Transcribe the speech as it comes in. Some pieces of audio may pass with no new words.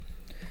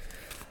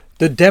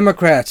The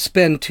Democrats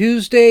spend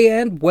Tuesday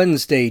and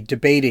Wednesday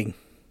debating.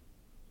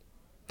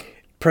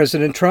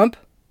 President Trump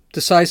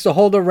decides to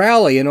hold a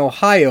rally in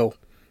Ohio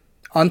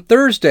on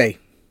Thursday.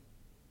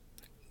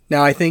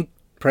 Now, I think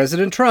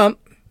President Trump,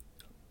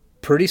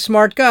 pretty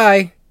smart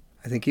guy,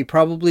 I think he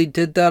probably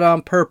did that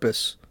on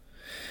purpose.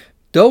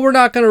 Though we're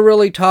not going to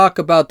really talk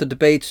about the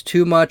debates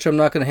too much, I'm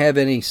not going to have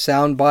any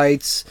sound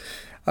bites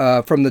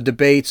from the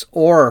debates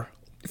or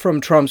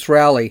from Trump's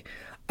rally.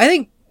 I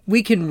think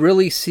we can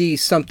really see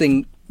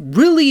something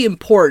really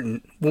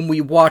important when we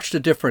watch the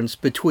difference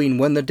between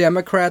when the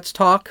Democrats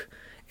talk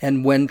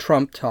and when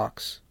Trump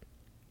talks.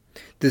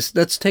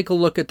 Let's take a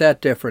look at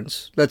that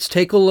difference. Let's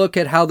take a look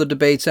at how the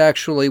debates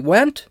actually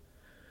went.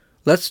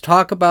 Let's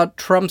talk about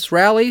Trump's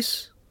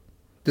rallies.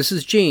 This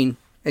is Gene,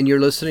 and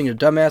you're listening to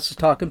Dumbasses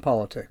Talking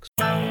Politics.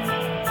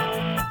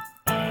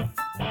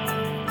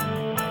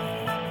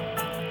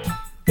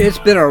 It's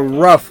been a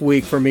rough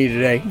week for me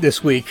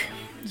this week.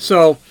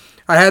 So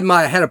I had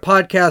a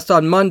podcast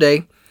on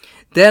Monday.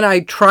 Then I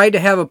tried to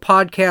have a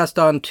podcast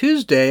on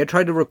Tuesday. I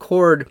tried to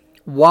record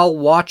while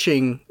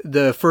watching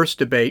the first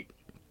debate,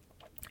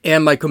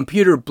 and my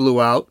computer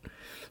blew out.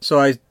 So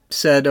I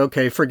said,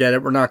 okay, forget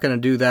it. We're not going to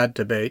do that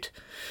debate.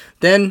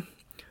 Then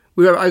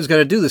I was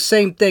going to do the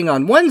same thing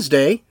on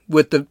Wednesday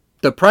with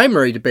the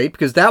primary debate,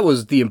 because that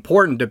was the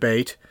important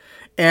debate,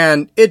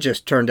 and it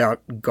just turned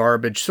out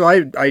garbage. So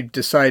I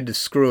decided to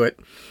screw it.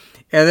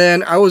 And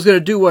then I was going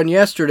to do one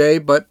yesterday,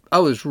 but I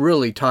was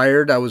really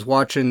tired. I was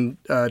watching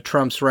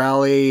Trump's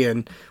rally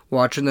and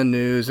watching the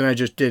news, and I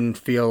just didn't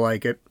feel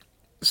like it.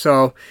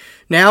 So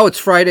now it's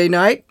Friday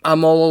night.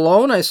 I'm all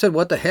alone. I said,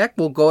 what the heck?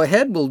 We'll go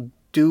ahead. We'll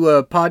do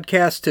a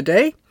podcast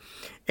today.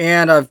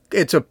 And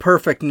it's a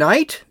perfect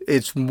night.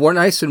 It's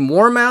nice and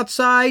warm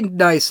outside,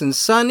 nice and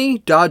sunny.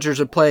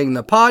 Dodgers are playing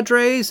the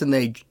Padres, and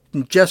they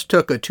just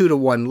took a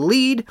 2-1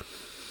 lead.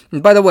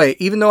 And by the way,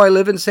 even though I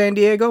live in San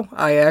Diego,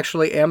 I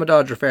actually am a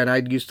Dodger fan. I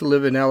used to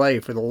live in LA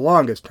for the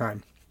longest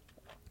time.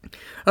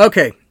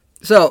 Okay,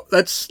 so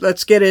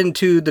let's get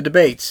into the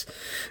debates.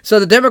 So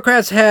the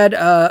Democrats had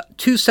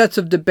two sets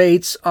of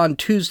debates on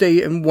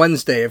Tuesday and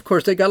Wednesday. Of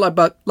course, they got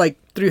about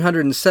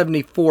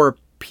 374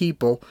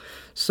 people,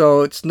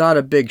 so it's not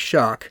a big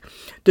shock.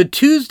 The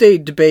Tuesday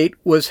debate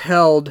was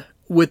held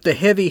with the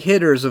heavy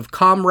hitters of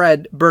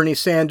Comrade Bernie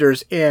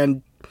Sanders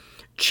and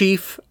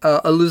Chief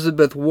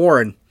Elizabeth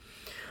Warren.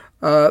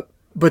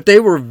 But they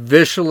were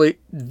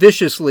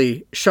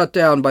viciously shut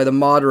down by the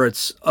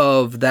moderates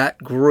of that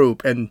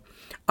group. And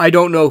I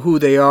don't know who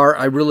they are.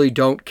 I really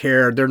don't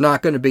care. They're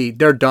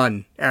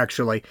done,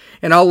 actually.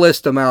 And I'll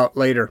list them out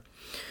later.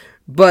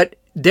 But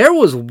there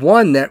was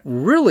one that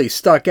really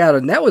stuck out,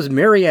 and that was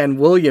Marianne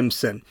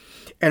Williamson.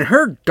 And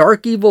her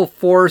dark evil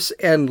force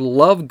and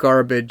love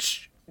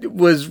garbage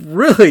was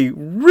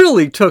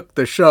really took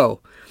the show.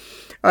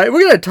 We're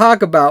going to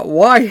talk about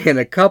why in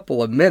a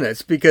couple of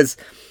minutes, because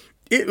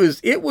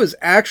it was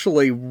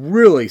actually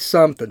really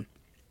something.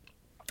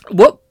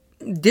 What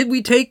did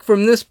we take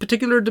from this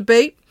particular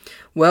debate?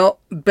 Well,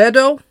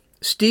 Beto,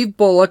 Steve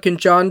Bullock, and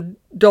John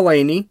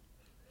Delaney,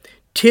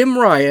 Tim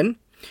Ryan.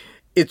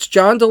 It's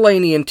John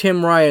Delaney and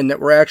Tim Ryan that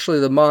were actually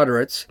the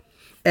moderates,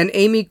 and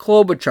Amy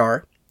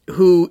Klobuchar,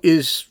 who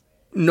is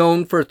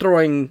known for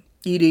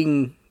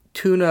eating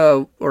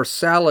tuna or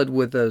salad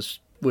with a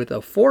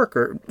fork,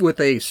 or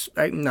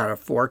not a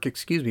fork,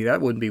 excuse me, that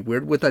wouldn't be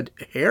weird, with a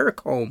hair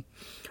comb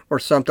or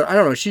something. I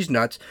don't know. She's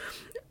nuts.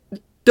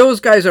 Those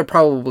guys are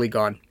probably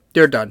gone.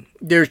 They're done.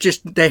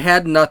 They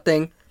had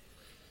nothing.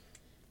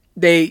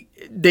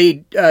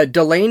 Delaney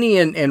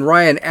and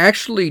Ryan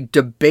actually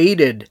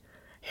debated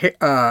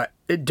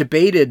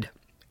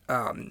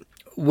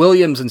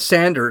Williams and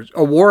Sanders,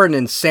 Warren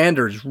and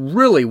Sanders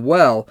really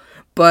well,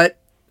 but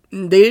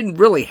they didn't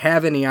really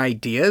have any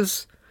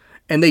ideas.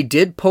 And they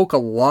did poke a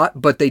lot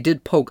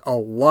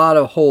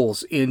of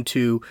holes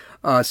into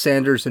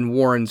Sanders and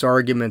Warren's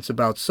arguments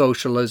about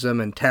socialism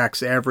and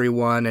tax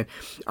everyone. And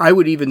I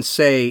would even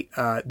say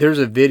there's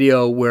a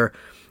video where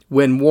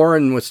when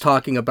Warren was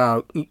talking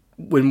about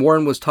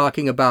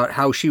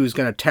how she was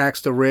going to tax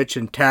the rich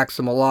and tax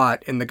them a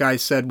lot, and the guy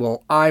said,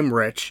 well, I'm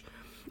rich,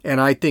 and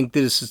I think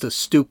this is the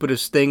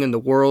stupidest thing in the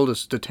world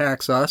is to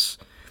tax us.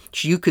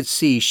 You could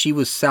see she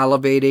was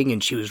salivating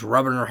and she was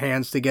rubbing her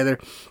hands together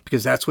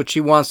because that's what she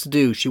wants to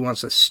do. She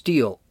wants to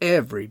steal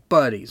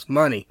everybody's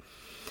money.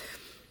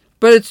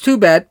 But it's too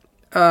bad.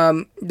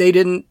 They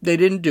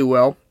didn't do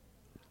well.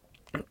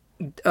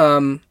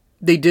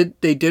 They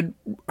did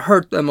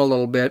hurt them a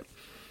little bit.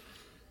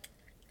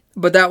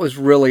 But that was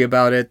really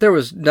about it. There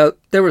was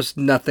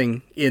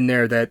nothing in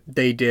there that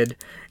they did.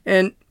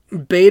 And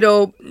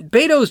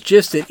Beto's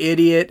just an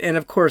idiot, and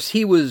of course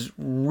he was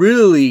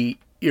really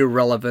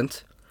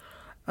irrelevant.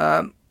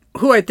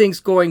 Who I think is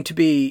going to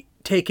be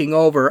taking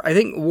over, I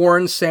think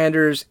Warren,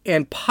 Sanders,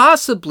 and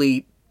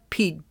possibly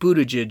Pete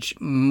Buttigieg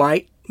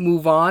might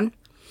move on.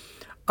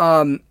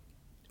 Buttigieg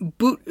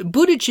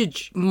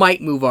might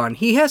move on.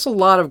 He has a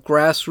lot of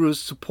grassroots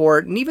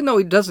support, and even though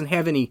he doesn't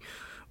have any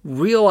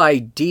real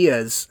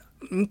ideas,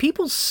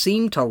 people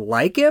seem to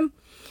like him.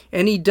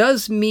 And he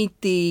does meet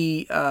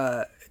the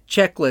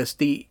checklist,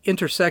 the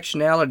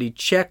intersectionality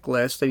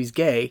checklist that he's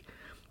gay.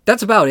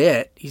 That's about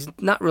it. He's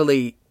not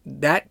really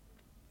that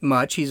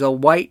much. He's a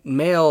white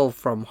male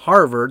from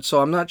Harvard,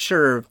 so I'm not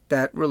sure if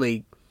that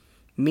really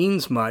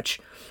means much.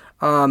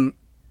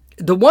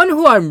 The one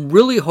who I'm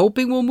really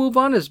hoping will move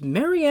on is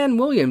Marianne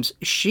Williams.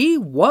 She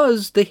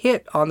was the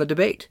hit on the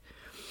debate.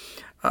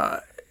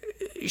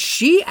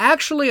 She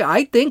actually,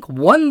 I think,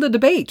 won the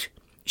debate.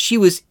 She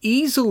was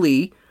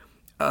easily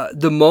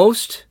the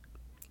most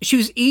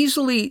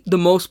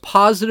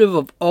positive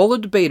of all the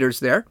debaters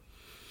there.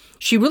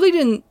 She really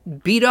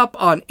didn't beat up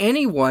on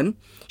anyone.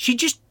 She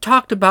just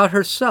talked about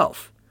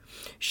herself.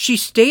 She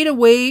stayed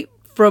away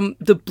from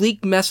the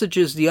bleak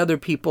messages the other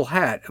people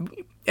had.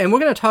 And we're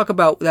going to talk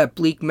about that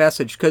bleak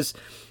message because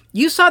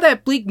you saw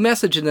that bleak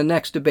message in the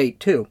next debate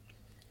too.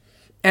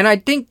 And I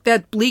think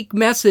that bleak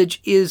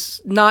message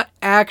is not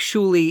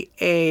actually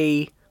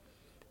a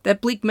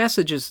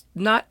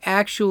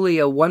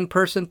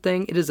one-person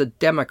thing. It is a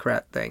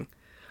Democrat thing.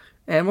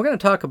 And we're going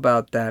to talk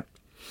about that.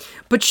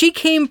 But she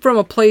came from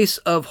a place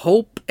of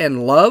hope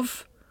and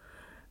love,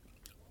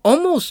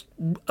 almost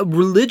a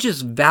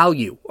religious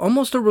value.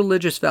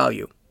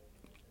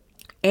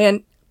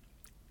 And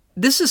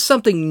this is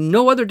something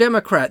no other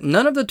Democrat,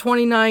 none of the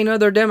 29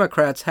 other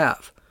Democrats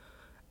have.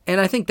 And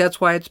I think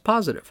that's why it's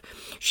positive.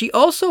 She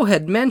also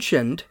had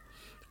mentioned,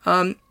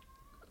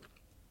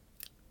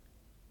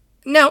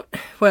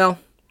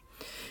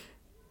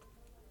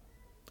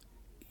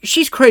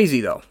 she's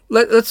crazy though.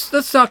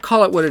 Let's not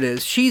call it what it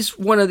is. She's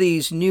one of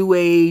these new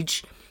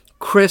age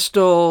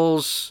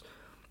crystals,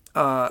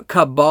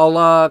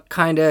 Kabbalah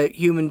kind of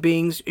human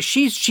beings.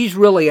 She's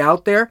really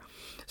out there.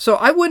 So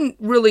I wouldn't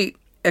really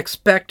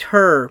expect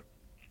her.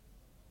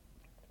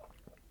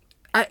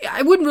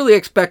 I wouldn't really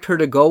expect her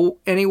to go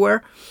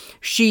anywhere.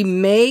 She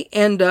may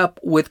end up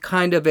with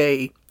kind of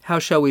a, how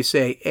shall we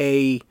say,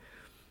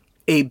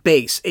 a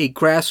base, a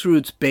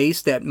grassroots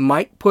base that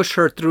might push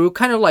her through,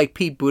 kind of like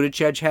Pete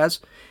Buttigieg has.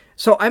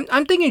 So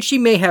I'm thinking she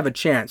may have a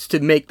chance to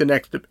make the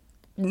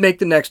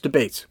next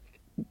debates.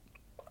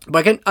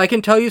 But I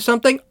can tell you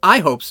something. I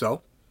hope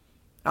so,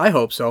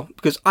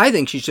 because I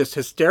think she's just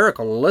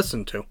hysterical to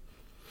listen to.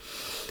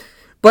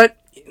 But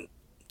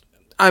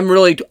I'm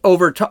really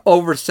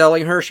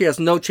overselling her. She has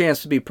no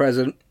chance to be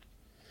president.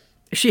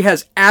 She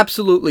has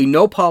absolutely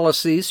no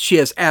policies. She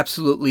has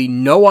absolutely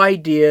no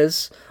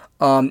ideas.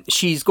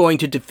 She's going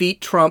to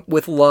defeat Trump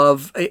with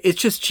love.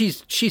 It's just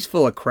she's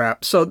full of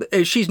crap. So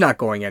she's not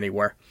going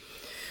anywhere.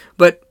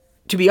 But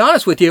to be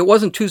honest with you, it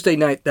wasn't Tuesday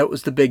night that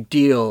was the big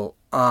deal.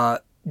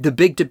 The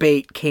big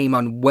debate came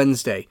on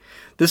Wednesday.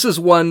 This is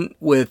one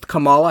with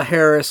Kamala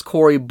Harris,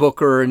 Cory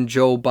Booker, and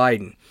Joe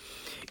Biden.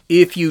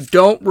 If you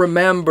don't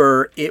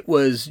remember, it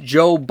was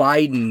Joe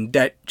Biden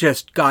that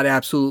just got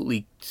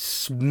absolutely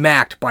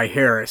smacked by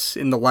Harris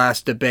in the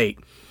last debate.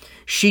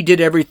 She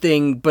did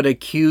everything but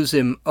accuse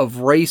him of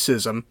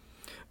racism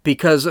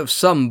because of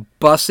some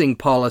busing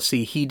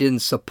policy he didn't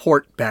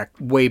support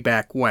way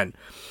back when.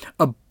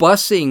 A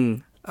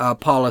busing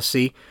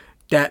policy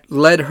that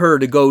led her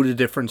to go to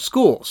different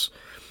schools.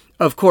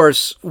 Of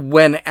course,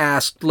 when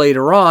asked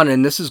later on,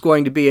 and this is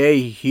going to be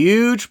a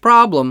huge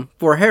problem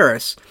for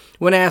Harris,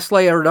 when asked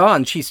later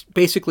on, she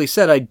basically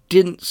said, I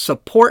didn't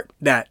support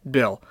that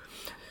bill.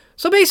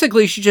 So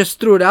basically, she just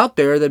threw it out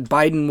there that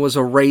Biden was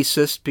a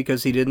racist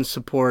because he didn't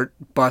support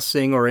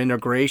busing or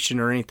integration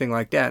or anything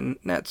like that, and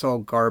that's all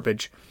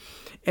garbage.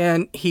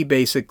 And he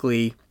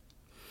basically,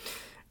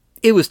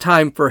 it was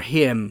time for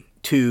him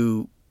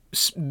to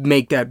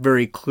make that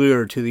very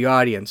clear to the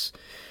audience.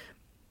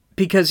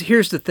 Because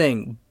here's the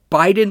thing,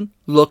 Biden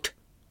looked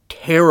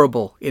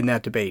terrible in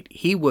that debate.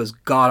 He was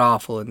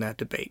god-awful in that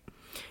debate.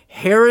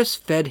 Harris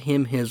fed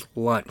him his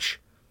lunch.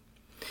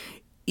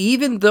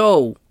 Even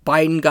though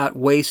Biden got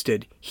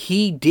wasted,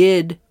 he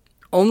did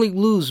only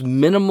lose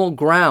minimal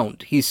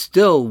ground. He's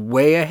still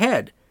way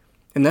ahead.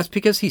 And that's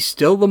because he's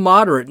still the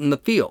moderate in the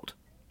field.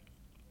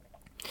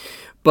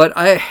 But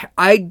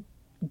I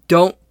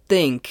don't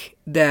think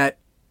that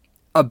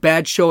a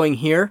bad showing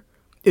here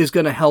is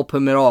going to help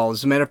him at all.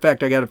 As a matter of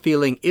fact, I got a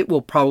feeling it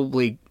will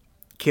probably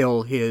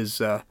kill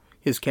his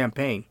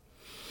campaign.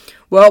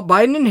 Well,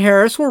 Biden and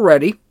Harris were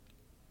ready.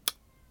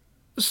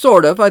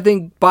 Sort of. I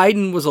think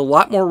Biden was a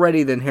lot more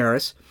ready than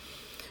Harris.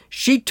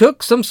 She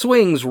took some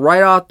swings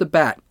right off the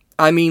bat.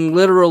 I mean,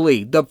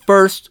 literally, the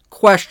first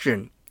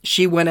question,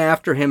 she went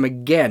after him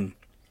again.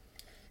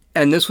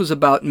 And this was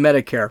about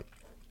Medicare.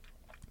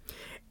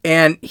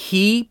 And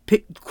he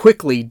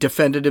quickly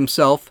defended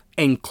himself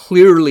and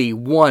clearly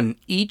won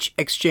each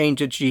exchange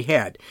that she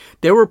had.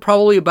 There were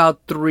probably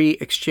about 3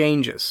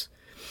 exchanges.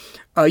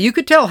 You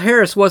could tell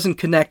Harris wasn't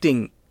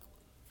connecting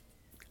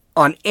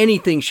on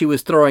anything she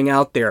was throwing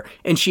out there.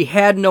 And she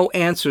had no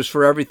answers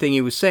for everything he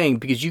was saying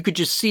because you could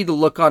just see the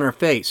look on her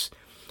face.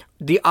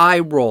 The eye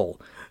roll,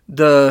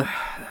 the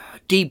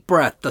deep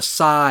breath, the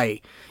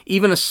sigh,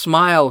 even a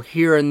smile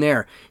here and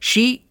there.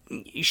 She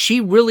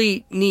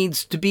really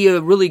needs to be a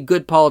really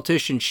good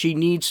politician. She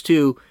needs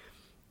to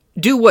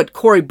do what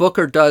Cory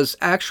Booker does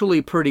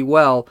actually pretty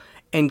well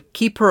and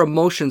keep her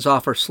emotions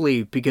off her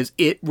sleeve, because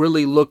it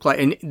really looked like,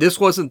 and this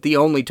wasn't the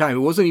only time, it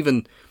wasn't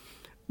even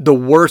the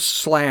worst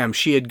slam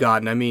she had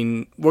gotten. I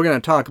mean, we're going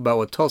to talk about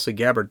what Tulsi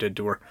Gabbard did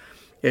to her.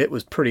 It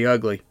was pretty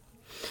ugly.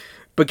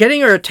 But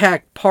getting her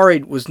attacked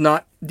parried was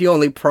not the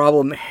only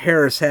problem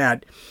Harris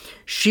had.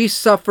 She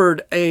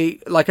suffered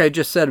like I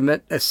just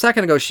said a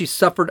second ago, she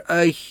suffered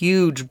a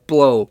huge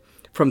blow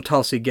from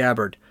Tulsi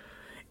Gabbard.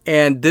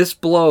 And this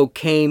blow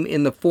came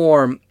in the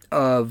form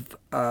of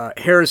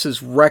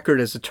Harris's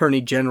record as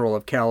Attorney General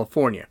of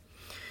California.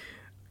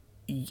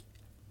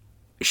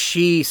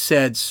 She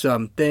said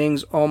some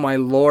things, oh my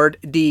lord.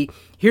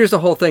 Here's the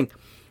whole thing.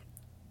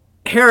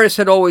 Harris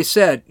had always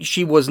said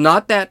she was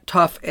not that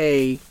tough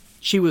a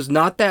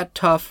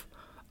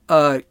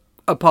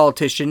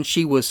politician.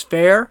 She was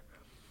fair,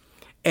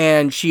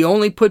 and she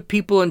only put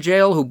people in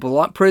jail who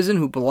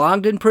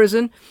belonged in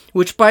prison,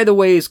 which, by the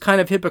way, is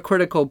kind of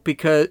hypocritical,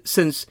 because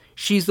since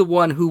she's the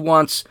one who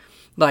wants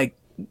like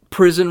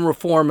prison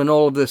reform and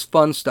all of this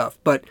fun stuff.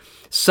 But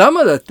some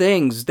of the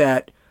things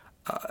that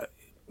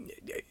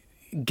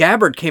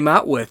Gabbard came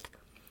out with,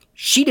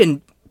 she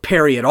didn't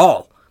parry at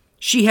all.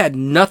 She had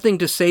nothing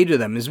to say to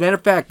them. As a matter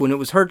of fact, when it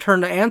was her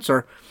turn to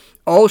answer,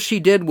 all she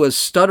did was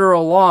stutter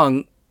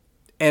along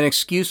an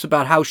excuse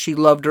about how she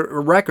loved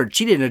her record.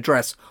 She didn't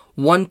address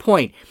one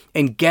point.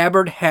 And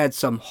Gabbard had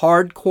some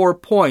hardcore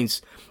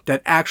points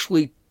that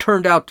actually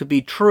turned out to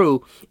be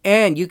true.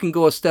 And you can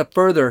go a step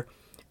further.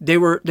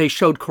 They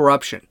showed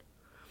corruption.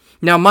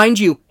 Now, mind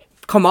you,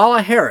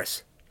 Kamala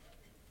Harris,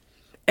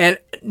 and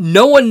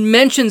no one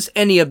mentions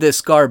any of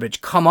this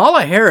garbage.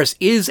 Kamala Harris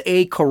is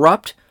a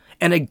corrupt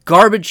and a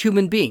garbage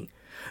human being.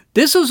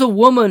 This was a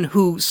woman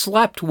who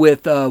slept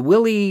with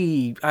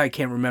Willie, I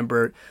can't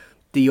remember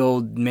the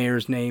old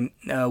mayor's name,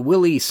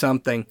 Willie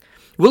something.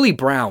 Willie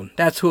Brown,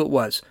 that's who it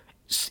was.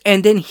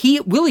 And then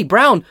Willie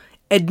Brown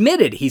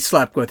admitted he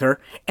slept with her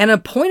and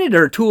appointed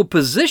her to a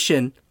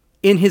position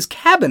in his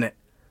cabinet.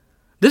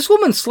 This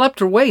woman slept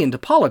her way into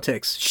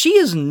politics. She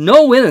is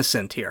no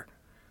innocent here.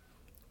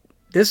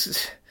 This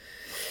is...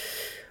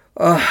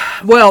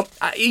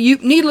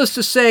 needless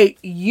to say,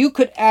 you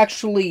could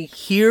actually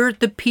hear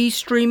the pee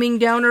streaming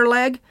down her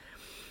leg.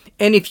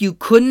 And if you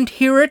couldn't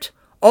hear it,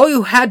 all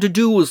you had to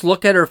do was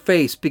look at her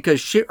face,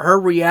 because her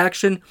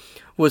reaction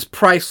was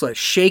priceless.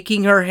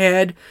 Shaking her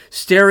head,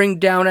 staring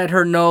down at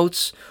her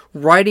notes,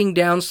 writing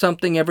down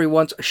something every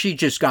once. She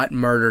just got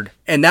murdered.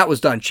 And that was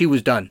done. She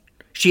was done.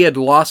 She had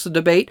lost the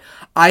debate.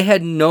 I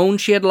had known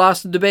she had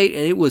lost the debate,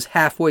 and it was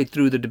halfway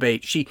through the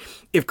debate.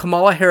 If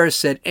Kamala Harris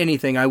said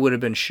anything, I would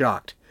have been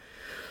shocked.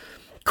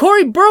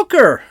 Cory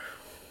Booker,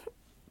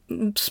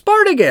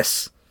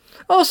 Spartacus,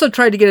 also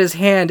tried to get his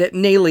hand at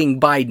nailing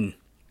Biden.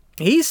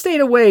 He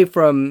stayed away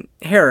from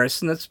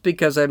Harris, and that's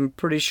because I'm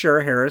pretty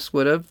sure Harris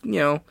would have,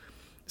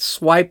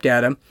 swiped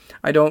at him.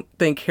 I don't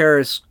think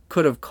Harris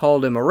could have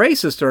called him a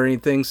racist or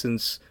anything,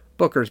 since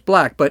Booker's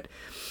black, but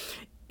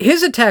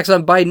his attacks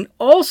on Biden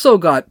also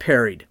got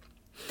parried.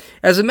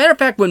 As a matter of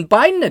fact, when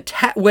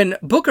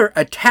Booker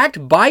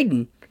attacked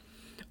Biden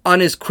on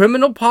his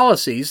criminal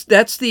policies,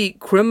 that's the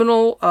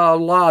criminal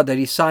law that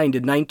he signed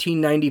in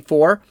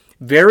 1994.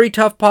 Very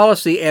tough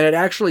policy, and it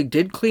actually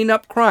did clean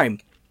up crime.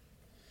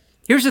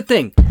 Here's the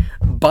thing.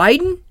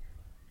 Biden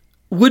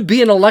would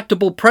be an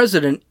electable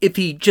president if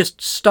he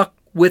just stuck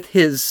with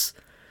his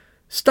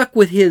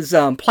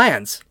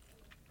plans,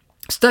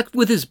 stuck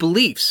with his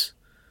beliefs.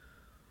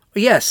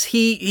 Yes,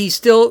 he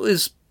still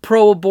is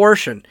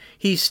pro-abortion.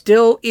 He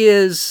still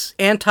is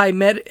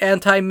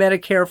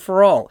anti-Medicare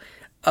for all.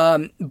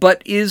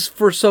 But is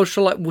for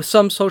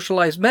some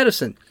socialized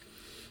medicine.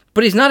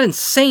 But he's not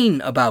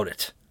insane about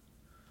it.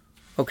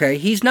 Okay?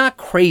 He's not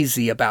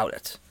crazy about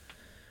it.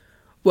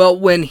 Well,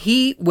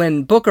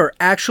 when Booker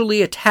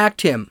actually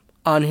attacked him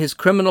on his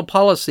criminal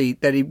policy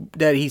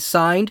that he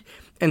signed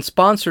and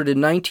sponsored in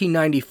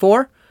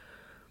 1994,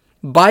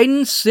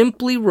 Biden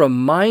simply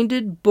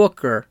reminded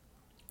Booker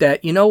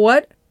that, you know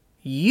what?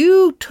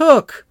 You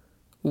took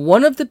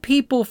one of the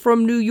people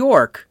from New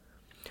York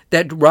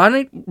that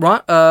Giuliani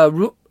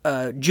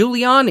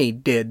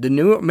did,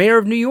 the mayor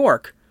of New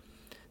York,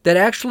 that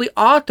actually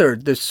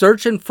authored the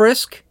search and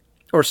frisk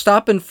or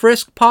stop and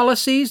frisk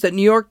policies that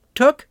New York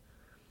took,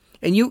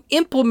 and you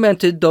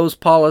implemented those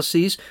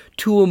policies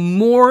to a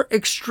more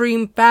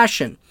extreme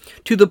fashion,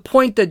 to the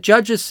point that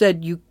judges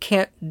said you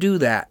can't do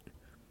that.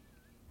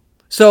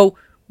 So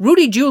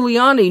Rudy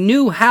Giuliani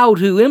knew how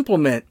to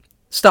implement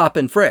stop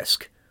and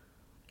frisk.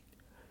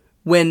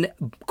 When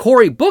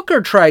Cory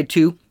Booker tried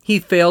to, he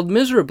failed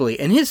miserably.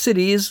 And his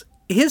city,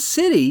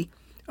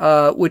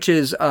 which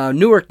is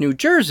Newark, New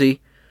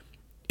Jersey,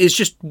 is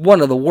just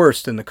one of the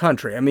worst in the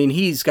country. I mean,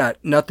 he's got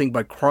nothing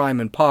but crime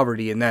and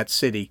poverty in that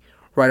city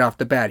right off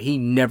the bat. He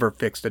never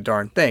fixed a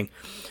darn thing.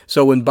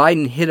 So when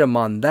Biden hit him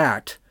on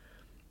that,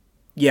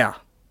 yeah,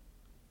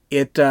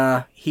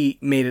 he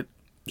made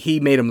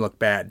him look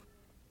bad.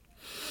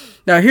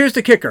 Now here's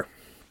the kicker.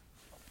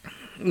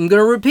 I'm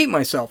going to repeat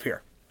myself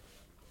here.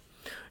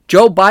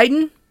 Joe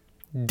Biden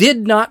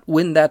did not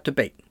win that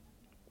debate.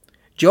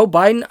 Joe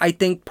Biden, I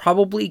think,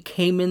 probably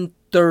came in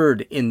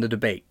third in the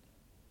debate.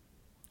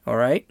 All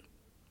right?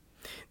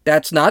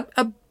 That's not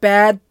a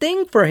bad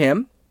thing for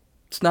him.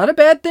 It's not a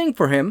bad thing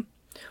for him.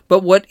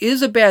 But what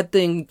is a bad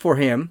thing for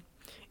him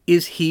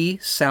is he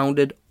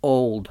sounded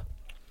old.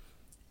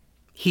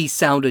 He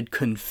sounded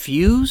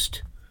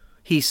confused.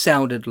 He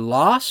sounded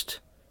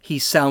lost. He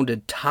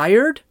sounded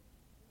tired.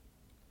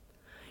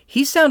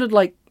 He sounded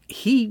like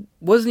he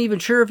wasn't even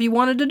sure if he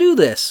wanted to do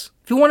this,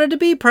 if he wanted to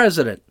be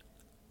president.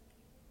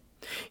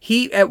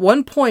 At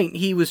one point,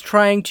 he was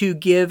trying to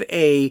give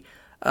his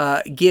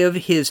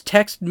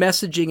text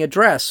messaging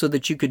address so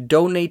that you could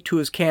donate to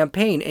his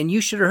campaign, and you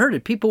should have heard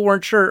it. People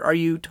weren't sure. Are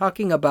you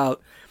talking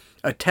about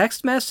a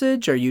text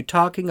message? Are you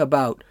talking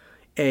about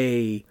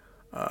a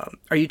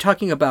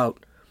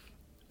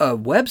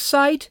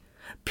website?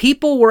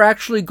 People were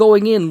actually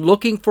going in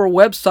looking for a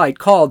website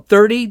called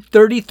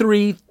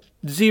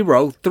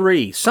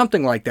 303303,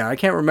 something like that. I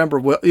can't remember.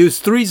 It was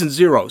threes and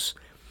zeros.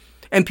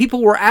 And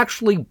people were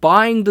actually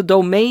buying the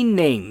domain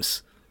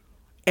names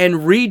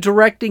and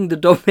redirecting the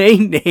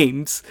domain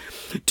names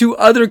to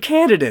other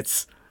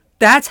candidates.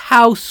 That's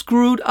how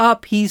screwed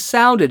up he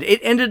sounded. It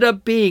ended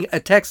up being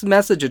a text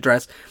message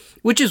address,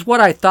 which is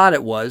what I thought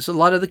it was. A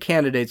lot of the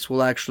candidates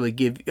will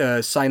actually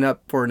sign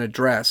up for an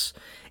address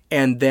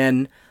and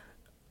then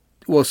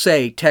will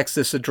say, text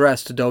this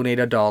address to donate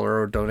 $1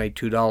 or donate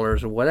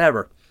 $2 or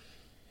whatever.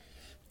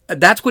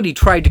 That's what he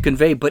tried to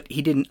convey, but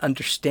he didn't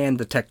understand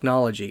the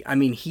technology. I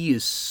mean, he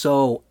is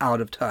so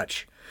out of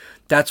touch.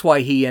 That's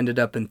why he ended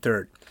up in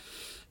third.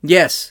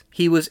 Yes,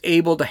 he was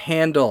able to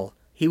handle.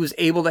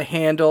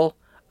 Gillibrand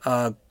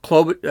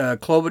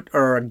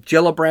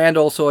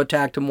also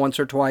attacked him once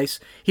or twice.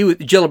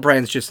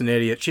 Gillibrand's just an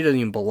idiot. She doesn't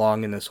even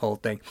belong in this whole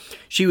thing.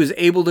 She was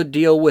able to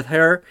deal with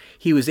her.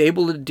 He was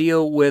able to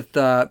deal with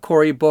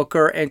Cory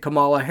Booker and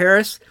Kamala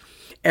Harris,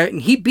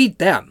 and he beat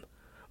them.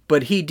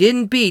 But he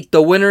didn't beat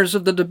the winners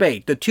of the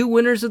debate. The two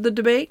winners of the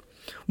debate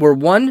were,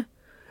 one,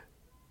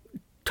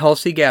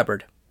 Tulsi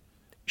Gabbard.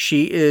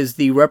 She is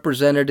the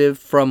representative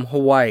from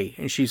Hawaii,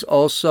 and she's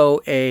also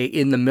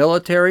in the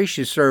military.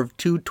 She served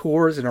 2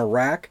 tours in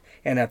Iraq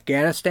and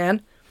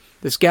Afghanistan.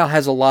 This gal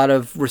has a lot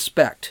of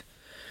respect.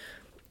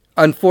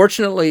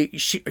 Unfortunately,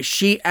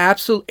 she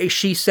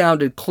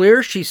sounded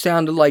clear. She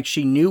sounded like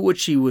she knew what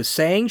she was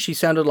saying. She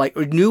sounded like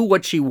knew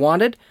what she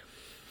wanted.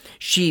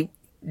 She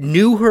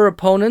knew her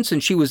opponents,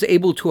 and she was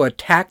able to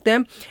attack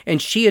them,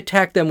 and she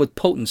attacked them with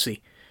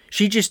potency.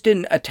 She just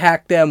didn't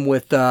attack them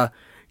with, well,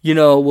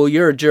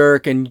 you're a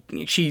jerk, and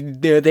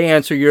they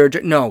answer, you're a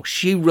jerk. No,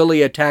 she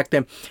really attacked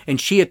them,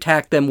 and she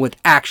attacked them with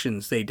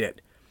actions they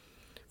did.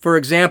 For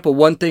example,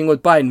 one thing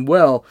with Biden,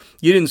 well,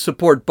 you didn't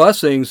support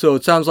busing, so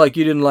it sounds like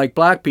you didn't like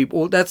black people.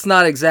 Well, that's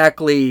not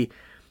exactly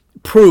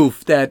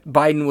proof that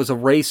Biden was a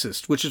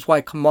racist, which is why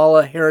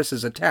Kamala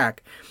Harris's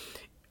attack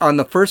on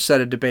the first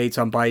set of debates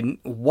on Biden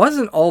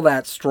wasn't all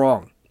that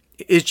strong.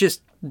 It's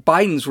just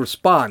Biden's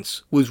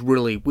response was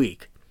really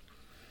weak.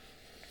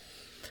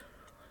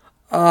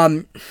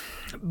 Biden,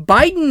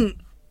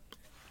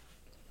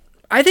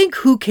 I think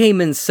who came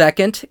in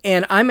second,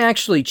 and I'm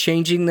actually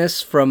changing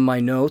this from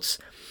my notes,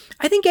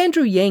 I think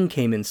Andrew Yang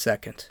came in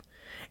second.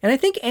 And I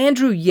think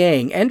Andrew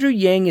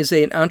Yang is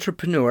an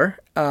entrepreneur.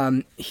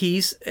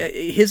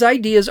 His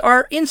ideas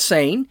are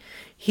insane.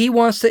 He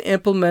wants to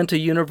implement a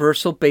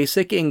universal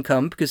basic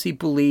income because he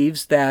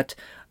believes that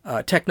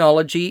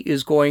technology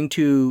is going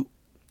to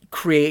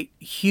create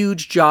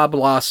huge job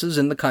losses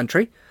in the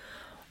country.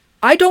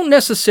 I don't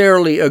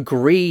necessarily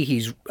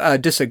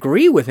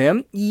disagree with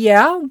him.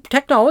 Yeah,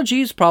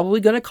 technology is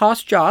probably going to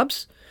cost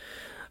jobs.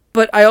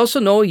 But I also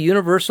know a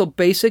universal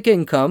basic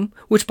income,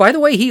 which, by the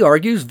way, he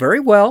argues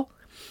very well.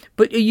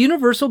 But a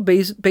universal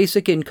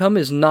basic income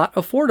is not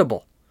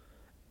affordable.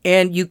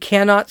 And you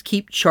cannot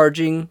keep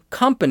charging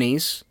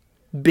companies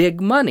big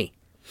money.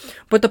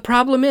 But the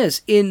problem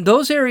is, in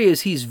those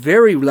areas, he's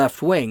very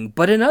left-wing.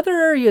 But in other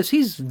areas,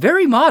 he's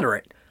very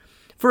moderate.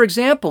 For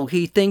example,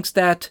 he thinks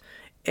that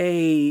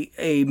a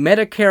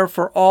Medicare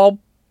for All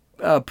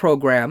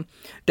program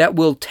that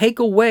will take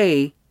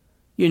away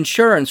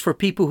insurance for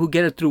people who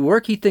get it through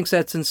work, he thinks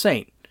that's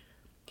insane.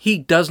 He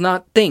does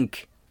not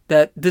think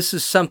that this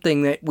is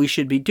something that we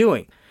should be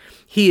doing.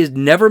 He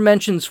never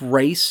mentions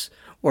race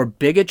or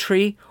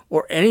bigotry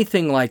or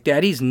anything like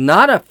that. He's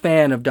not a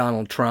fan of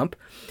Donald Trump,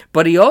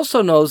 but he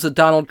also knows that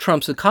Donald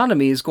Trump's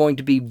economy is going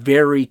to be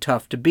very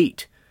tough to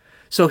beat.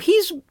 So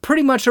he's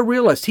pretty much a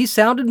realist. He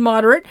sounded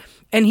moderate,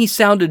 and he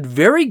sounded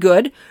very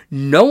good.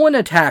 No one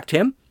attacked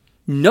him.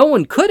 No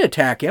one could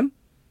attack him.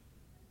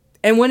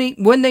 And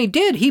when they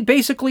did, he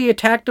basically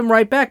attacked them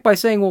right back by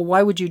saying, well,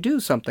 why would you do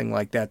something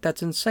like that?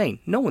 That's insane.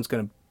 No one's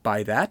going to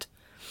buy that.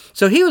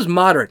 So he was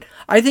moderate.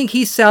 I think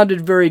he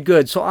sounded very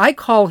good. So I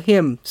call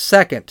him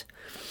second.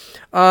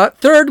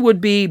 Third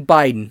would be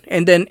Biden.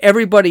 And then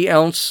everybody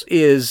else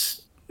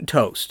is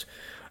toast.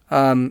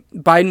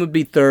 Biden would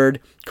be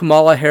third.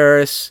 Kamala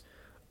Harris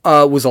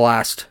was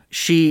last.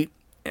 She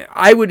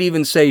I would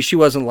even say she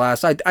wasn't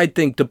last. I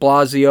think de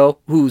Blasio,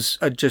 who's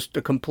just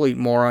a complete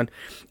moron,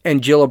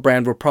 and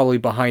Gillibrand were probably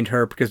behind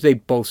her because they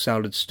both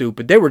sounded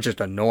stupid. They were just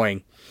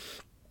annoying.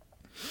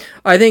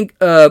 I think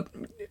Booker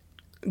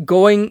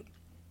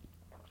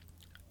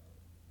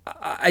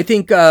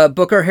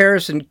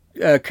Harris and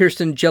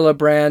Kirsten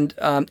Gillibrand,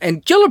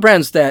 and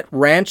Gillibrand's that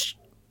ranch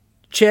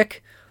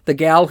chick, the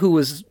gal who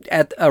was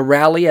at a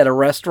rally at a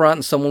restaurant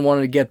and someone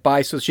wanted to get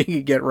by so she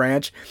could get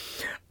ranch.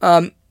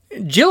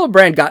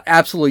 Gillibrand got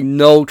absolutely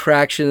no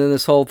traction in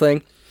this whole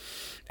thing,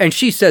 and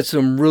she said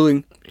some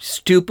really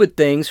stupid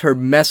things. Her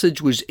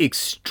message was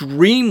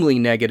extremely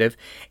negative,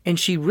 and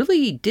she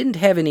really didn't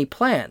have any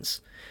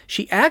plans.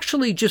 She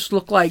actually just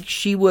looked like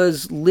she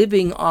was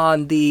living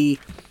on the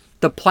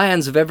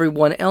plans of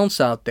everyone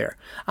else out there.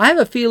 I have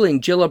a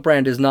feeling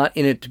Gillibrand is not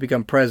in it to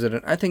become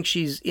president. I think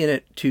she's in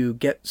it to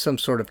get some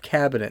sort of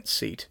cabinet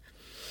seat.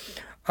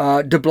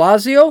 De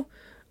Blasio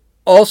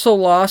also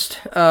lost.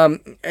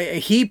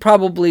 He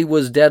probably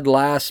was dead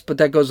last, but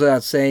that goes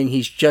without saying.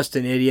 He's just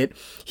an idiot.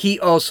 He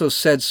also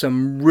said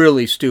some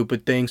really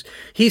stupid things.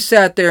 He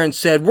sat there and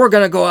said, we're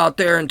going to go out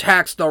there and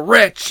tax the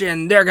rich,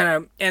 and they're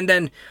going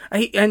to,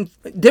 and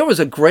there was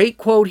a great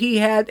quote he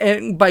had,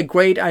 and by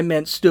great I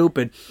meant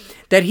stupid,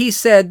 that he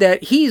said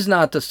that he's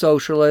not the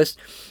socialist.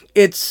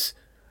 It's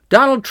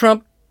Donald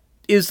Trump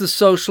is the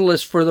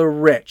socialist for the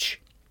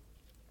rich.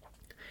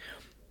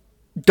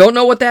 Don't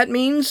know what that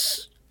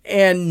means.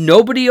 And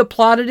nobody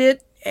applauded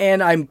it,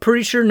 and I'm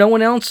pretty sure no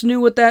one else knew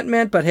what that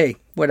meant, but hey,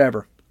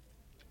 whatever.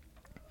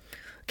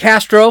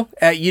 Castro,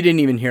 you didn't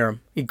even hear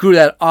him. He grew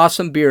that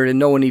awesome beard, and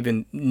no one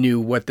even knew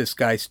what this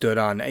guy stood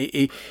on.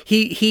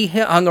 He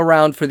hung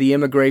around for the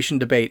immigration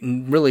debate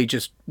and really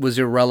just was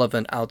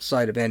irrelevant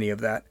outside of any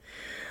of that.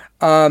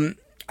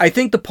 I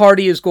think the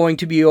party is going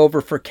to be over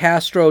for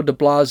Castro, de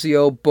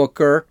Blasio,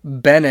 Booker,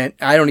 Bennett.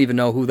 I don't even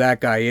know who that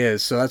guy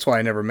is, so that's why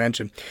I never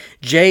mentioned.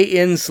 Jay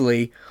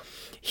Inslee.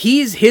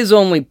 Jay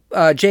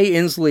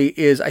Inslee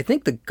is, I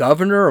think, the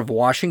governor of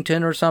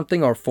Washington or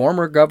something, or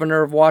former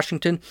governor of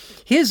Washington.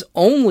 His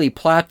only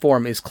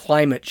platform is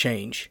climate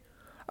change.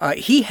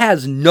 He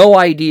has no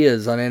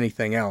ideas on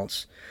anything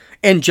else.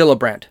 And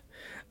Gillibrand.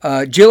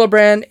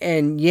 Gillibrand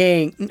and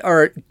Yang,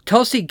 or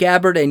Tulsi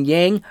Gabbard and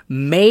Yang,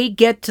 may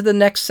get to the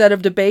next set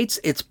of debates.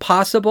 It's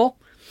possible.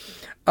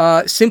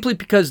 Simply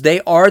because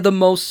they are the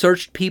most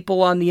searched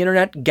people on the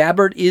internet.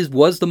 Gabbard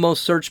was the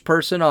most searched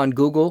person on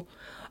Google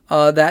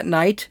that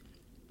night.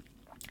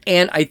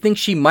 And I think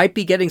she might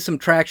be getting some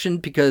traction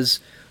because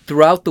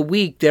throughout the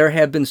week there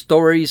have been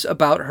stories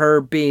about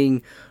her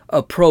being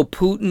a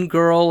pro-Putin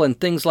girl and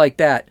things like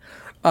that.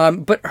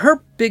 But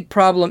her big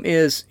problem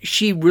is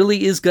she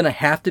really is going to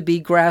have to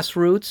be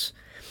grassroots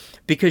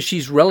because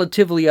she's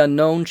relatively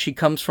unknown. She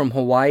comes from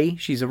Hawaii.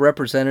 She's a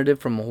representative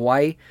from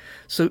Hawaii.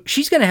 So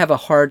she's going to have a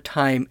hard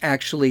time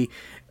actually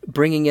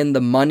bringing in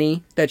the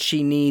money that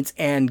she needs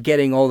and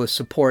getting all the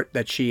support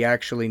that she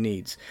actually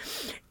needs.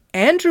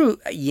 Andrew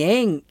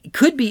Yang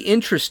could be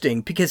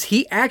interesting because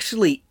he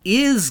actually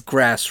is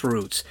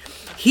grassroots.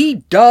 He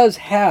does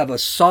have a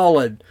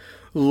solid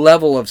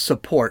level of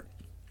support.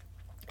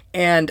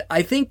 And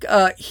I think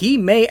he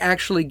may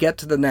actually get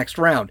to the next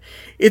round.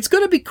 It's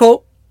going to be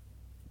close.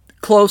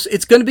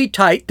 It's going to be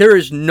tight. There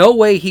is no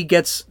way he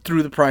gets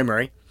through the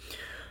primary.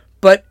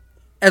 But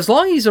as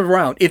long as he's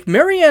around, if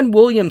Marianne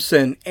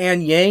Williamson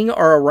and Yang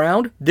are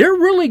around, they're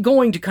really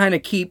going to kind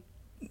of keep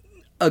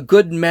a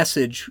good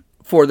message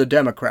for the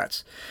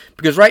Democrats.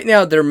 Because right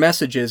now their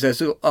messages,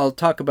 as I'll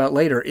talk about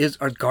later,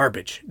 are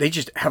garbage. They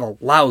just have a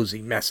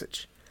lousy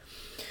message.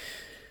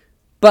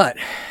 But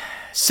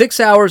 6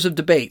 hours of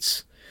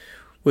debates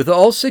with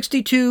all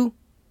 62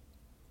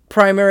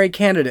 primary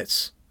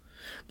candidates.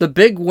 The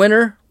big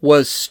winner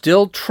was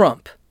still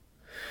Trump.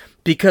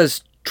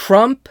 Because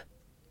Trump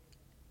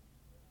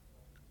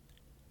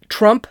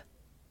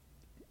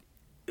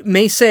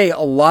may say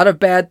a lot of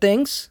bad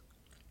things,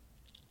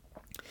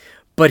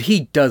 but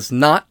he does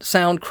not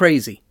sound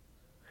crazy.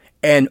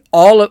 And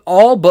all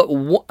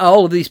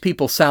of these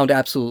people sound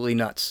absolutely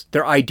nuts.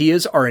 Their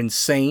ideas are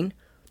insane.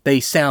 They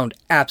sound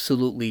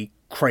absolutely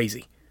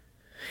crazy.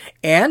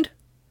 And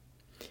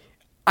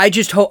I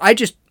just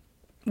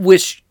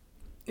wish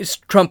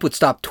Trump would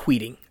stop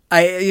tweeting.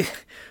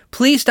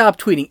 Please stop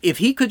tweeting. If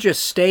he could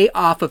just stay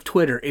off of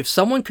Twitter, if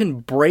someone can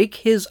break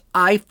his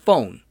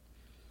iPhone,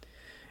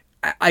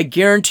 I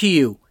guarantee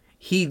you,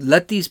 he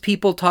let these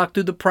people talk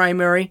through the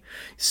primary,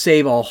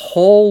 save a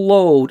whole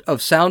load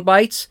of sound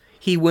bites.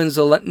 He wins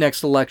the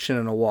next election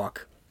in a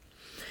walk.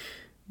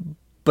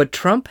 But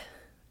Trump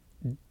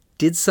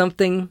did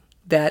something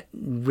that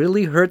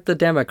really hurt the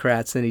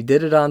Democrats, and he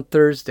did it on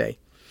Thursday.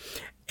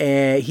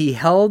 He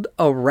held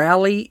a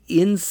rally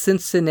in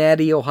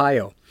Cincinnati,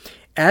 Ohio.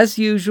 As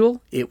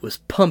usual, it was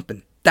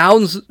pumping.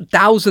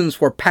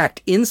 Thousands were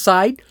packed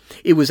inside.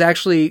 It was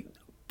actually,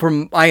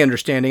 from my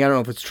understanding, I don't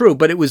know if it's true,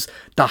 but it was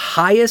the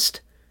highest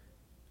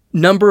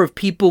number of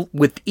people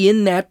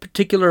within that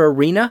particular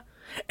arena,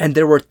 and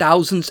there were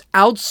thousands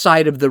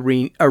outside of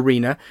the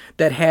arena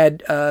that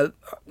had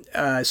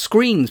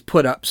screens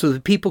put up so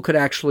that people could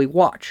actually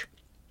watch.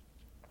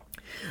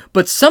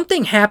 But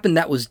something happened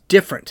that was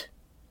different.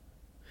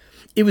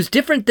 It was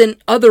different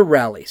than other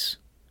rallies.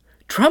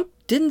 Trump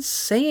didn't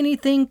say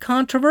anything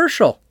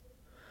controversial.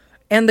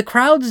 And the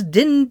crowds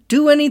didn't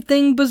do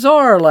anything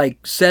bizarre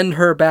like send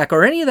her back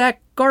or any of that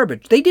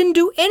garbage. They didn't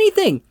do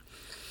anything.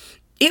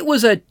 It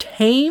was a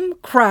tame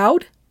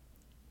crowd.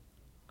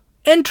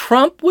 And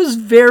Trump was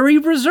very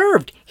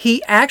reserved.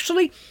 He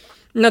actually,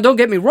 now don't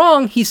get me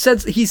wrong, he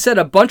said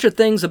a bunch of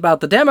things about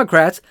the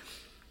Democrats,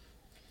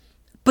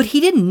 but he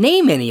didn't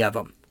name any of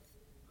them.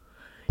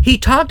 He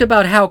talked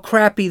about how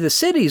crappy the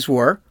cities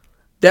were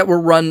that were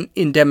run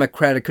in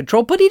Democratic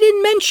control, but he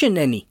didn't mention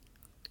any.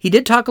 He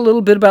did talk a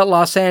little bit about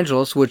Los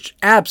Angeles, which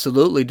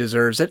absolutely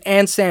deserves it,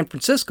 and San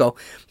Francisco,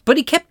 but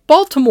he kept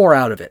Baltimore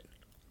out of it.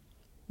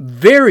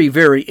 Very,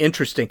 very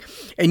interesting.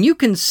 And you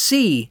can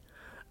see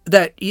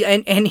that,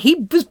 and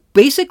he was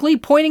basically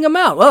pointing them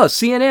out. Oh,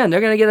 CNN,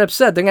 they're going to get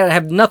upset. They're going to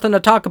have nothing to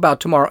talk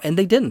about tomorrow. And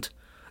they didn't.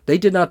 They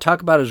did not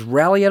talk about his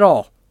rally at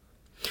all.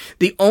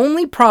 The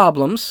only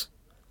problems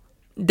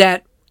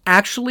that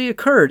actually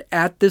occurred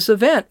at this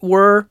event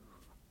were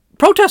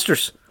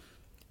protesters.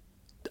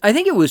 I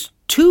think it was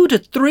 2 to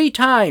 3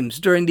 times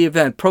during the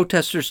event,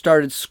 protesters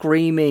started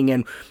screaming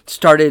and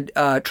started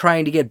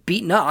trying to get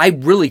beaten up. I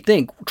really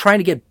think trying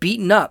to get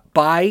beaten up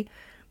by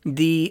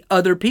the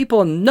other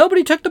people, and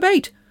nobody took the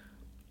bait.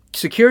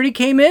 Security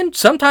came in.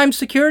 Sometimes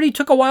security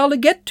took a while to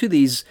get to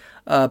these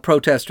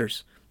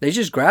protesters. They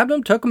just grabbed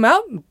them, took them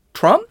out.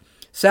 Trump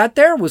sat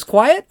there, was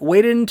quiet,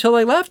 waited until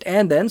they left,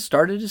 and then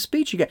started his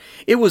speech again.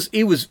 It was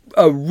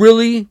a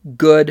really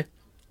good.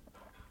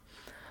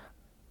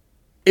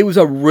 It was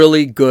a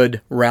really good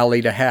rally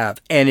to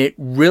have, and it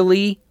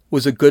really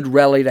was a good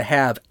rally to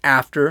have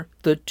after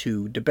the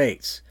 2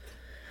 debates.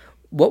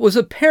 What was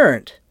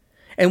apparent,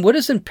 and what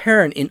is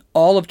apparent in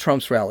all of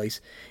Trump's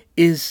rallies,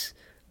 is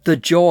the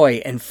joy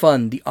and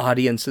fun the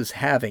audience is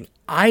having.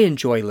 I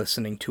enjoy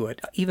listening to it,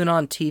 even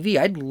on TV.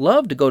 I'd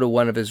love to go to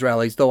one of his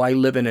rallies, though I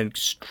live in an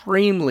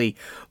extremely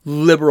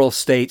liberal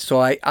state, so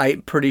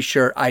I'm pretty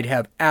sure I'd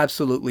have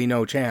absolutely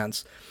no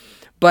chance.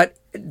 But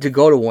to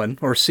go to one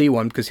or see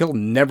one, because he'll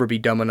never be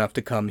dumb enough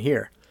to come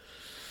here.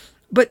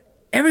 But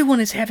everyone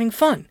is having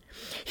fun.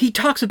 He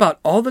talks about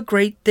all the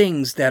great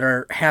things that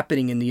are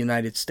happening in the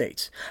United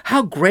States,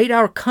 how great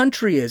our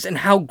country is, and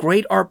how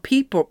great our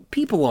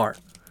people are.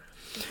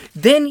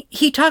 Then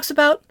he talks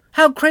about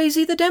how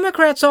crazy the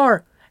Democrats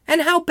are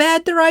and how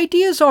bad their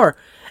ideas are.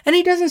 And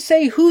he doesn't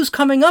say who's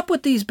coming up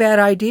with these bad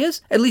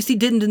ideas. At least he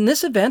didn't in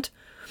this event.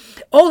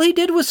 All he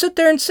did was sit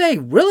there and say,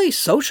 really,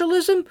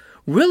 socialism?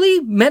 Really,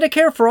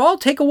 Medicare for all?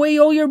 Take away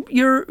all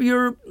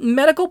your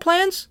medical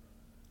plans?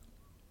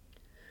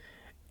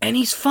 And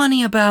he's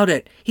funny about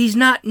it. He's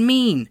not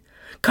mean.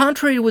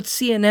 Contrary to what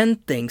CNN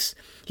thinks,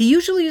 he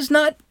usually is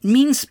not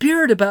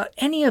mean-spirited about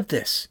any of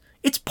this.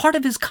 It's part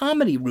of his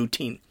comedy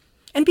routine.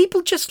 And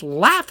people just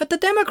laugh at the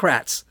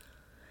Democrats.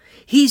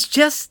 He's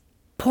just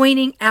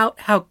pointing out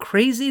how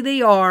crazy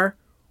they are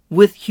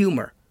with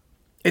humor.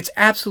 It's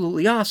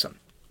absolutely awesome.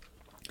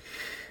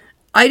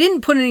 I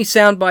didn't put any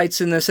sound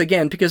bites in this,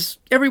 again, because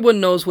everyone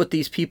knows what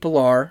these people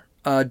are,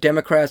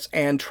 Democrats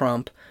and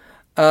Trump.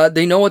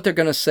 They know what they're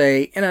going to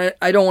say, and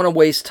I don't want to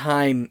waste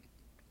time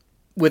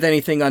with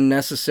anything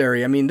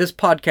unnecessary. I mean, this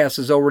podcast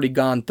has already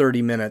gone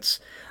 30 minutes.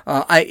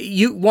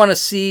 You want to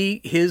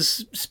see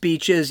his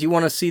speeches, you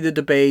want to see the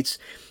debates,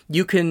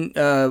 you can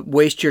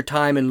waste your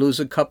time and lose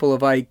a couple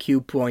of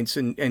IQ points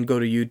and go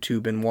to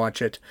YouTube and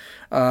watch it.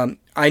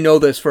 I know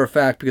this for a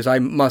fact because I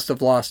must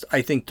have lost,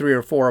 I think, 3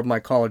 or 4 of my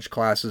college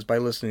classes by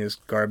listening to this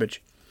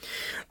garbage.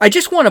 I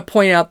just want to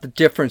point out the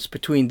difference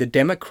between the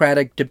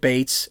Democratic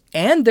debates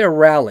and their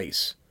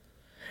rallies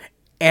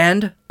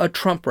and a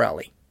Trump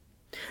rally.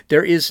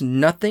 There is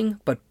nothing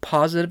but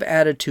positive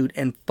attitude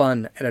and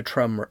fun at a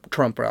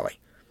Trump rally.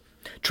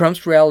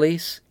 Trump's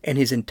rallies and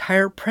his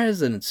entire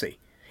presidency,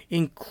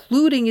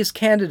 including his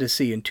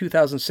candidacy in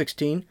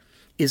 2016,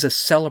 is a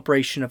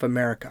celebration of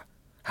America.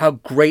 How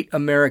great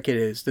America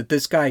is, that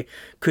this guy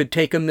could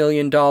take $1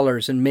 million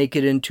and make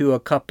it into a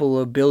couple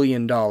of $1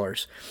 billion,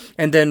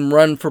 and then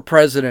run for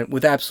president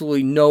with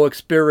absolutely no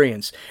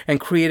experience,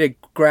 and create a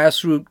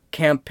grassroots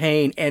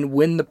campaign and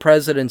win the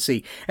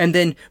presidency, and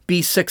then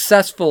be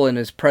successful in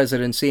his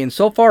presidency, and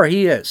so far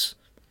he is.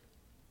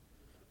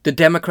 The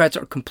Democrats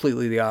are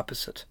completely the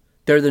opposite.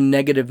 They're the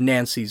negative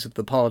Nancys of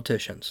the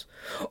politicians.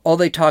 All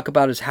they talk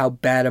about is how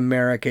bad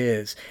America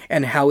is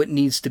and how it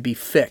needs to be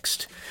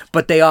fixed.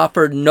 But they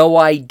offer no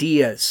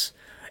ideas.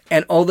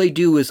 And all they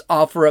do is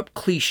offer up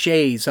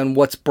cliches on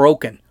what's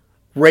broken.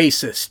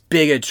 Racist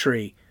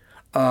bigotry,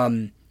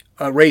 homophobia.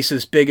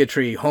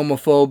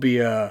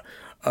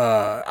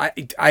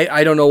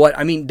 I don't know what.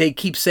 I mean, they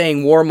keep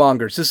saying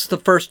warmongers. This is the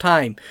first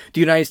time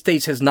the United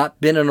States has not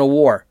been in a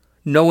war.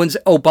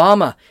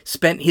 Obama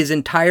spent his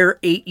entire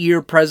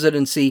 8-year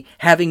presidency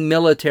having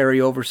military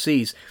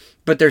overseas,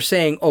 but they're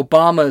saying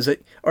Trump is a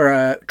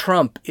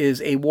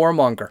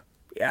warmonger.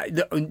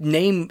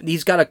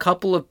 He's got a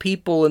couple of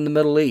people in the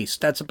Middle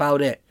East. That's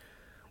about it.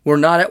 We're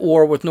not at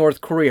war with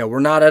North Korea. We're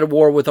not at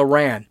war with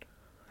Iran.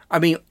 I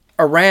mean,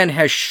 Iran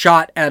has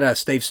shot at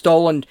us. They've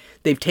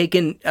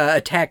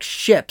attacked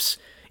ships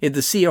in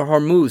the Sea of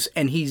Hormuz,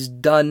 and he's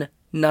done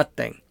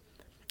nothing.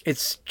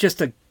 It's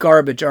just a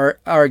garbage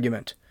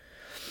argument.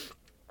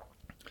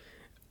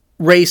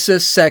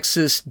 Racist,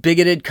 sexist,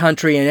 bigoted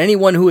country, and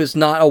anyone who is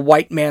not a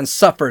white man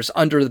suffers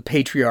under the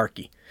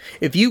patriarchy.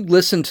 If you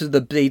listen to the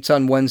debates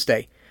on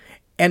Wednesday,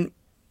 and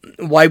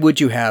why would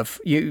you have?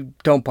 You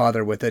don't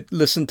bother with it.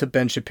 Listen to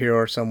Ben Shapiro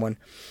or someone.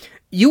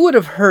 You would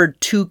have heard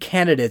two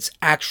candidates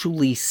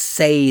actually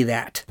say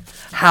that,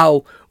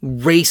 how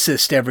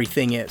racist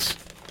everything is.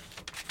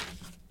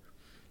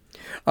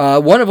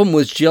 One of them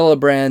was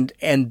Gillibrand,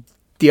 and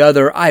the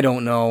other, I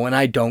don't know, and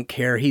I don't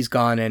care. He's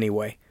gone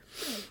anyway.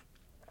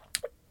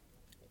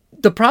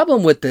 The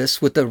problem with this,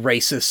 with the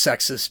racist,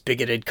 sexist,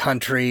 bigoted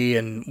country,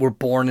 and we're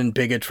born in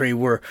bigotry,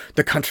 where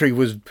the country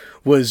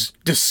was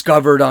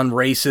discovered on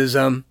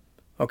racism,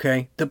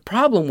 okay? The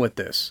problem with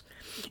this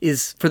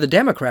is, for the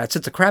Democrats,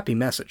 it's a crappy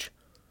message.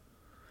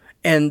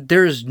 And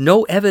there's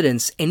no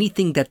evidence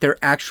anything that they're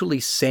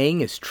actually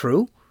saying is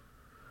true.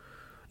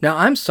 Now,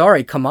 I'm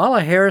sorry,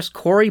 Kamala Harris,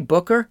 Cory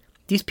Booker,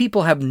 these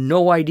people have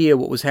no idea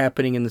what was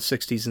happening in the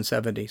 60s and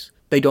 70s.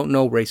 They don't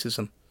know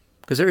racism,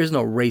 because there is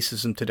no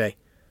racism today.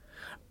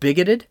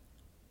 Bigoted?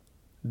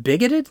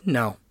 Bigoted?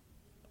 No,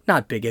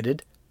 not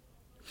bigoted.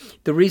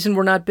 The reason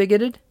we're not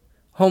bigoted,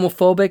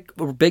 homophobic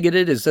or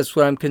bigoted, is that's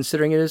what I'm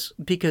considering it is,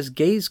 because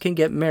gays can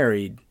get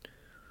married.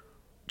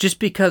 Just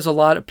because a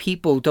lot of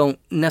people don't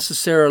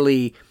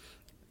necessarily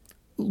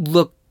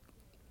look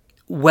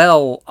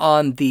well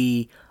on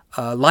the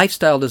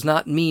lifestyle does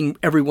not mean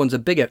everyone's a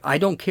bigot. I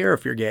don't care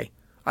if you're gay.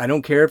 I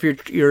don't care if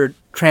you're a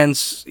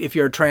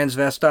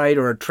transvestite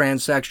or a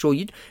transsexual.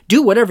 You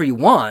do whatever you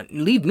want.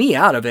 Leave me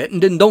out of it,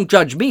 and then don't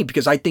judge me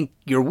because I think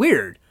you're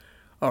weird.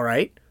 All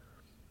right?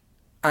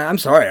 I'm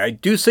sorry. I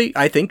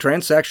think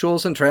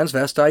transsexuals and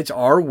transvestites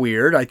are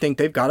weird. I think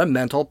they've got a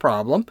mental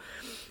problem,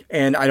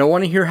 and I don't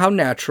want to hear how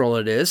natural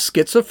it is.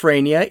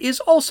 Schizophrenia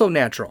is also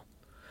natural.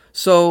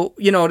 So,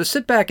 to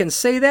sit back and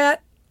say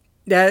that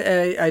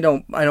I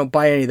don't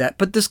buy any of that.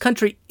 But this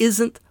country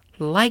isn't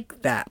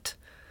like that.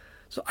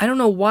 So I don't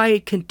know why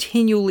it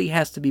continually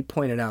has to be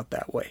pointed out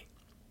that way.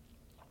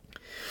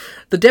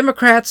 The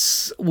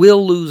Democrats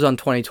will lose on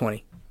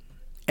 2020.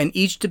 And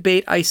each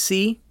debate I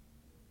see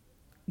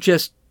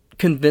just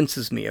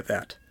convinces me of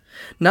that.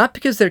 Not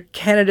because their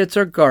candidates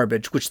are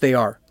garbage, which they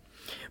are,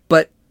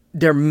 but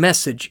their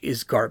message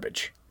is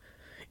garbage.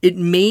 It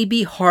may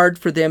be hard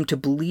for them to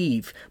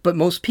believe, but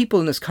most people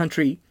in this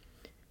country,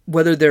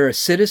 whether they're a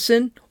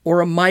citizen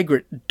or a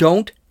migrant,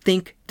 don't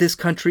think this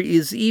country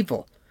is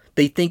evil.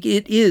 They think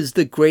it is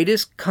the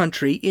greatest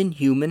country in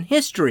human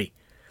history.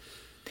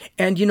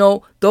 And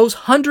those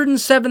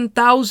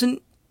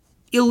 107,000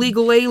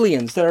 illegal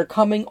aliens that are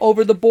coming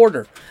over the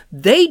border,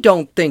 they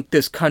don't think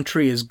this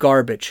country is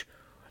garbage.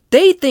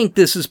 They think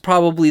this is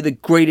probably the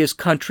greatest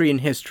country in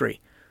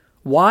history.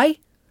 Why?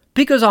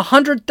 Because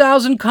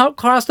 100,000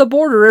 cross the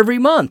border every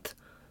month.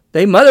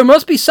 There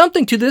must be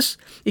something to this.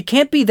 It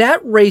can't be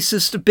that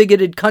racist,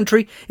 bigoted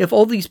country if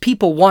all these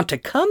people want to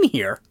come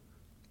here.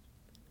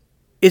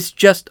 It's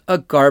just a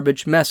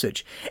garbage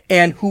message.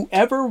 And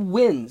whoever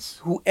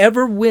wins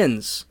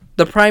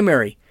the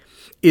primary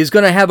is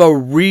going to have a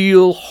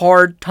real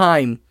hard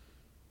time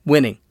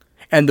winning.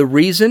 And the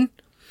reason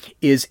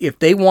is if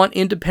they want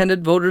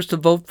independent voters to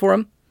vote for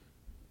them,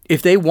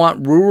 if they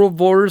want rural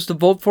voters to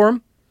vote for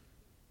them,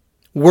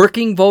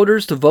 working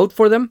voters to vote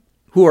for them,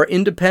 who are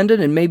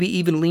independent and maybe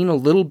even lean a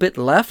little bit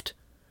left,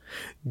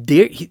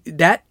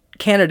 that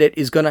candidate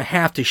is going to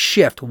have to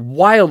shift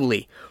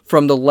wildly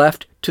from the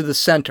left to the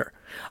center.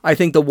 I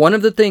think one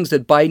of the things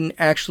that Biden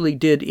actually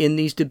did in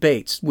these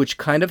debates, which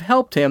kind of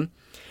helped him,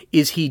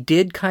 is he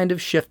did kind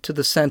of shift to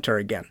the center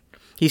again.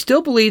 He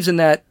still believes in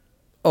that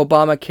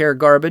Obamacare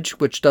garbage,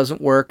 which doesn't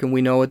work, and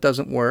we know it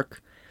doesn't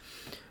work.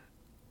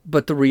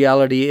 But the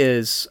reality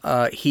is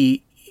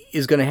he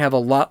is going to have a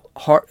lot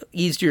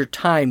easier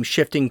time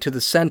shifting to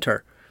the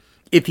center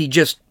if he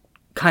just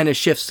kind of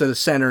shifts to the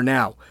center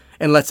now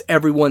and lets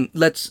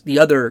the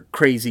other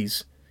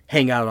crazies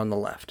hang out on the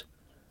left.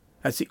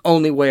 That's the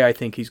only way I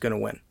think he's going to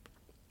win,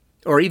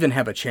 or even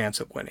have a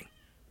chance of winning.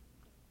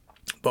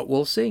 But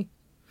we'll see.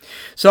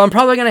 So I'm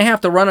probably going to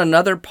have to run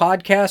another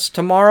podcast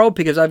tomorrow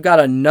because I've got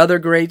another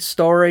great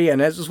story,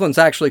 and this one's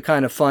actually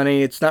kind of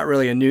funny. It's not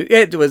really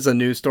it was a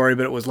news story,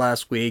 but it was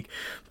last week.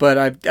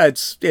 But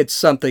it's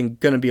something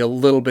going to be a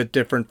little bit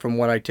different from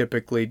what I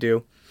typically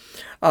do.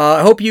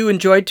 I hope you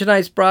enjoyed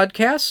tonight's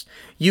broadcast.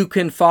 You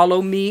can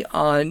follow me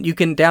you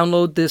can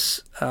download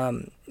this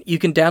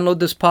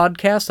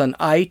podcast on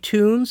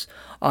iTunes,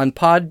 on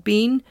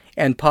Podbean,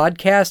 and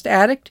Podcast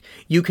Addict.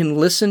 You can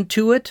listen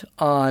to it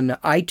on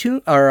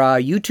iTunes or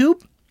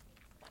YouTube.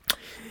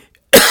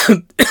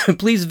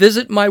 Please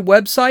visit my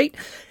website,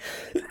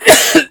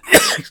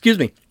 excuse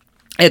me,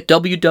 at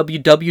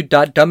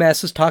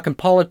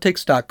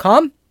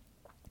www.dumbassestalkingpolitics.com,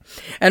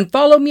 and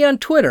follow me on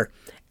Twitter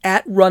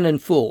at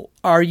RunninFool,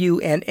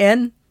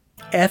 RUNNFEWL.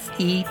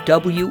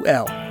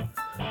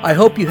 I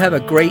hope you have a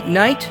great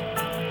night,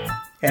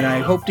 and I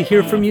hope to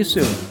hear from you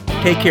soon.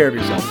 Take care of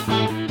yourself.